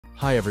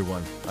Hi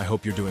everyone, I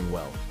hope you're doing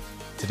well.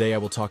 Today I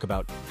will talk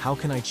about how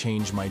can I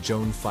change my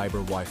Zhone Fiber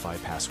Wi-Fi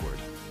password.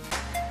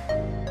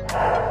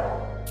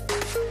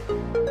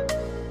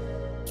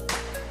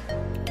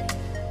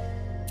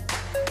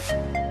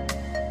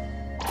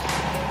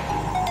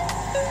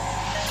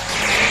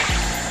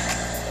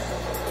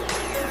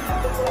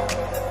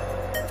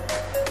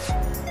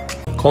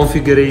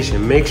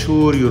 Configuration. Make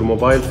sure your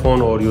mobile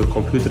phone or your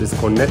computer is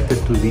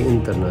connected to the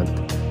internet.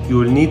 You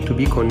will need to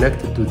be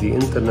connected to the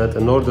internet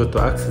in order to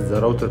access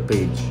the router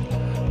page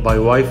by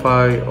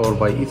Wi-Fi or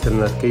by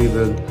Ethernet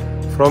cable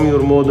from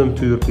your modem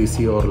to your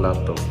PC or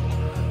laptop.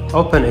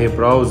 Open a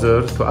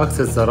browser to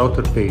access the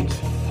router page.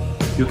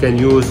 You can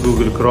use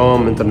Google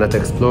Chrome, Internet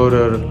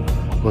Explorer,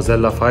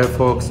 Mozilla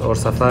Firefox, or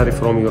Safari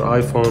from your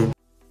iPhone.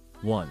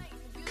 1.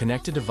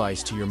 Connect a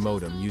device to your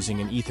modem using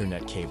an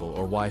Ethernet cable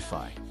or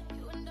Wi-Fi.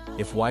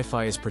 If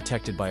Wi-Fi is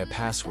protected by a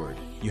password,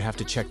 you have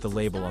to check the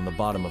label on the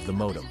bottom of the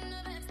modem.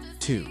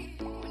 2.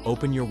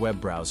 Open your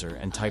web browser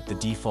and type the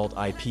default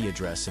IP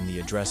address in the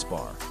address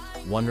bar,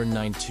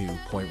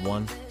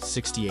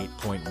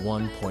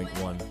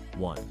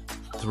 192.168.1.11.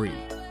 3.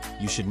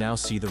 You should now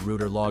see the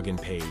router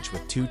login page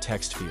with 2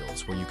 text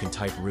fields where you can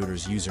type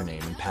router's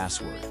username and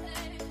password.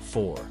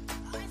 4.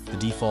 The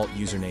default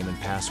username and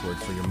password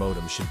for your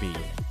modem should be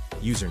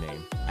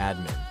username,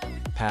 admin,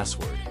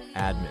 password,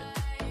 admin,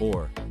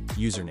 or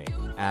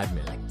username,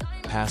 admin,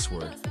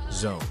 password,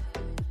 zone.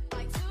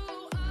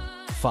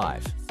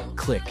 5.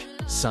 Click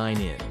Sign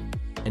In,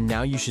 and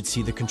now you should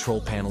see the control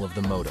panel of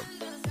the modem.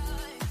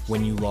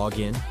 When you log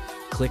in,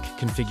 click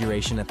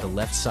Configuration at the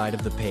left side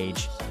of the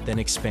page, then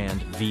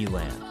expand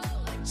VLAN.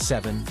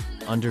 7.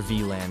 Under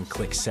VLAN,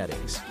 click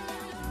Settings.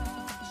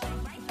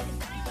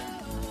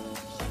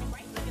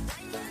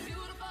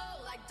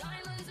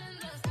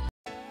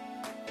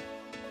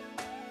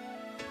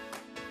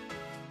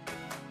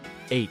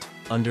 Eight.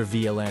 Under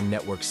VLAN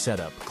network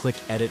setup, click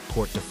Edit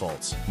Port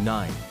Defaults.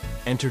 9.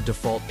 Enter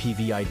default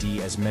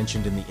PVID as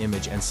mentioned in the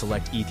image and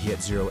select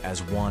ETH0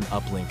 as WAN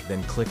uplink,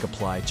 then click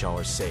Apply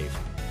or Save.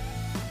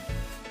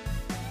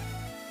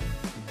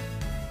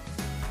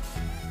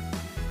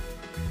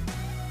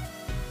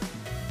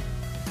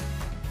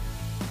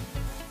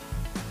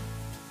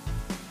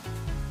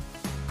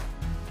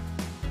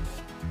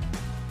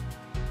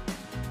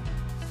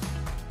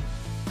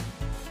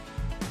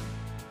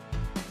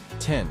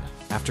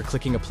 After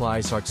clicking Apply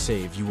or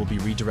Save, you will be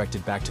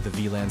redirected back to the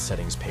VLAN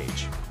settings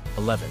page.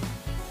 11.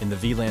 In the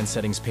VLAN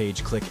settings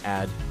page, click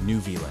Add New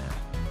VLAN.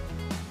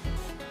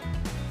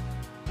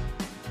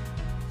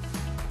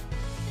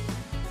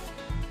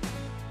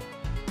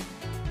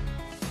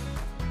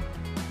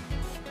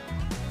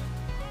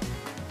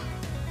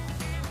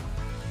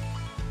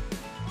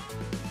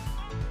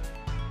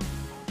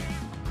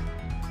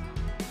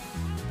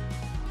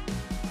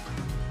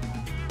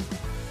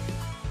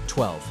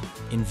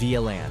 In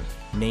VLAN,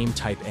 name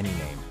type any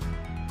name.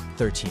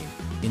 13.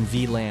 In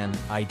VLAN,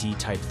 ID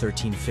type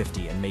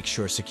 1350 and make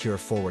sure secure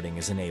forwarding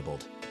is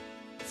enabled.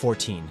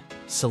 14.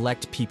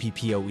 Select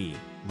PPPoE,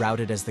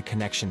 routed as the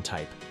connection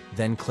type,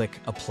 then click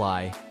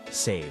Apply,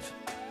 Save.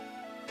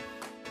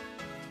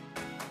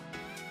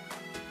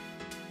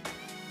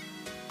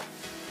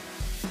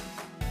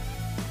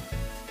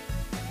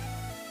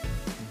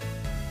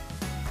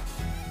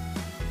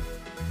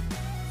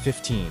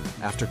 15.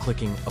 After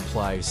clicking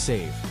Apply,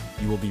 Save,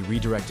 you will be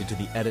redirected to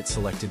the Edit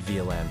Selected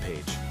VLAN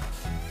page.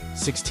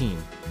 16.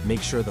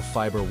 Make sure the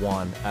Fiber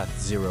WAN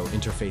ETH0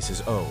 interface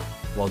is O,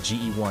 while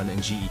GE1 and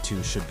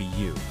GE2 should be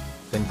U.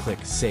 Then click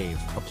Save,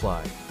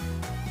 Apply.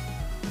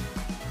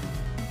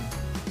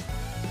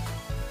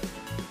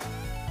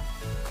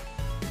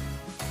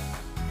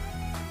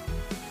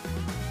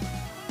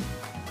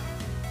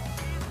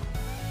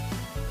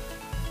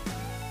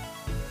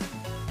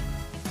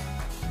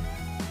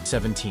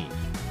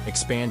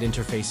 Expand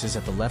interfaces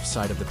at the left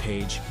side of the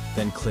page,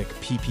 then click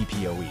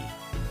PPPoE.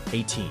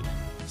 18.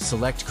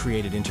 Select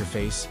Created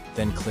Interface,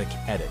 then click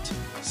Edit,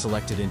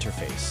 Selected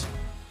Interface.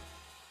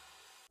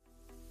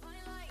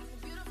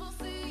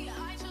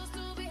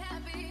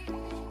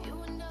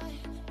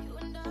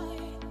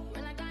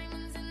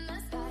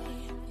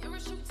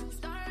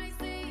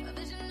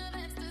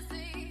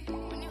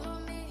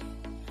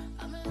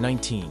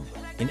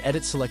 In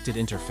Edit Selected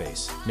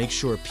Interface, make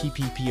sure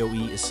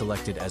PPPoE is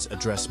selected as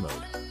Address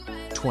Mode.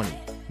 20.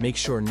 Make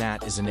sure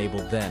NAT is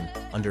enabled, then,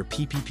 under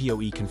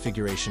PPPoE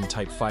configuration,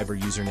 type Fiber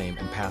username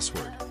and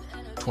password.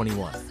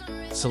 21.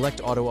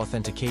 Select Auto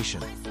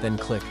Authentication, then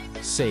click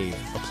Save,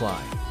 Apply.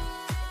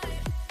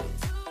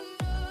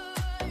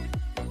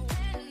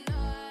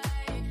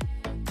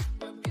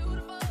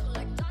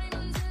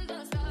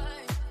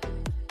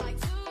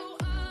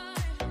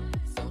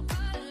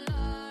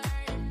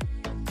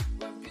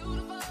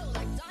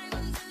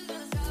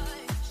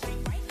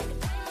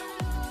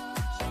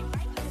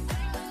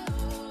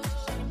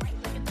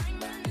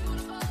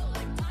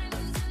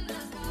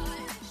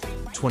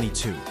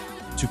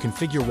 To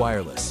configure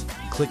wireless,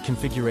 click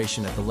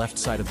Configuration at the left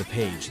side of the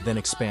page, then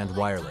expand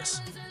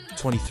Wireless.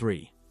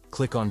 23.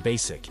 Click on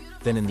Basic,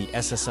 then in the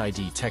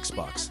SSID text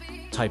box,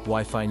 Type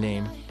Wi-Fi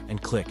name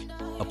and click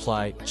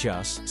Apply.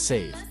 Just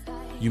save.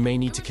 You may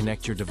need to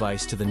connect your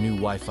device to the new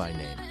Wi-Fi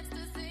name.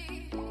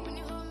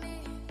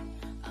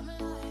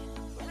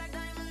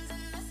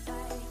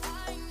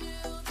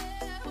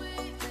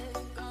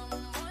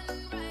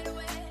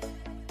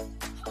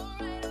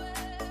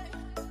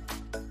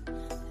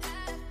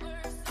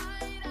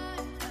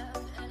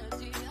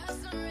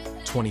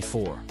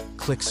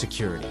 Click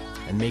Security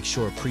and make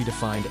sure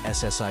predefined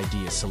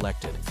SSID is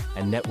selected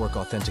and network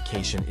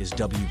authentication is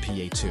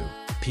WPA2,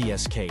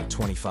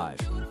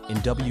 PSK25. In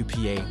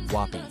WPA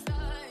WAPI,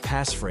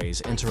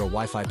 passphrase, enter a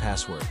Wi-Fi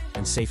password,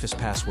 and safest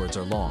passwords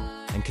are long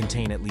and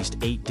contain at least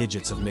 8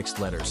 digits of mixed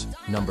letters,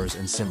 numbers,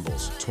 and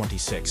symbols.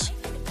 26.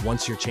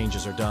 Once your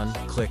changes are done,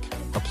 click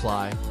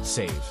Apply,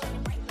 Save.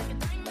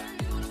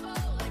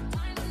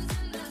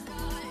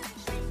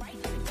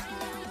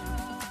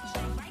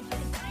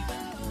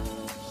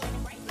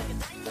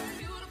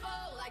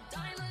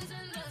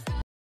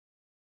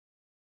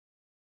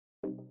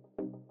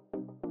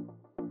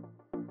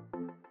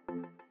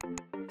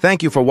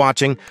 Thank you for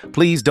watching.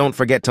 Please don't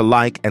forget to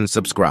like and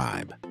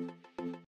subscribe.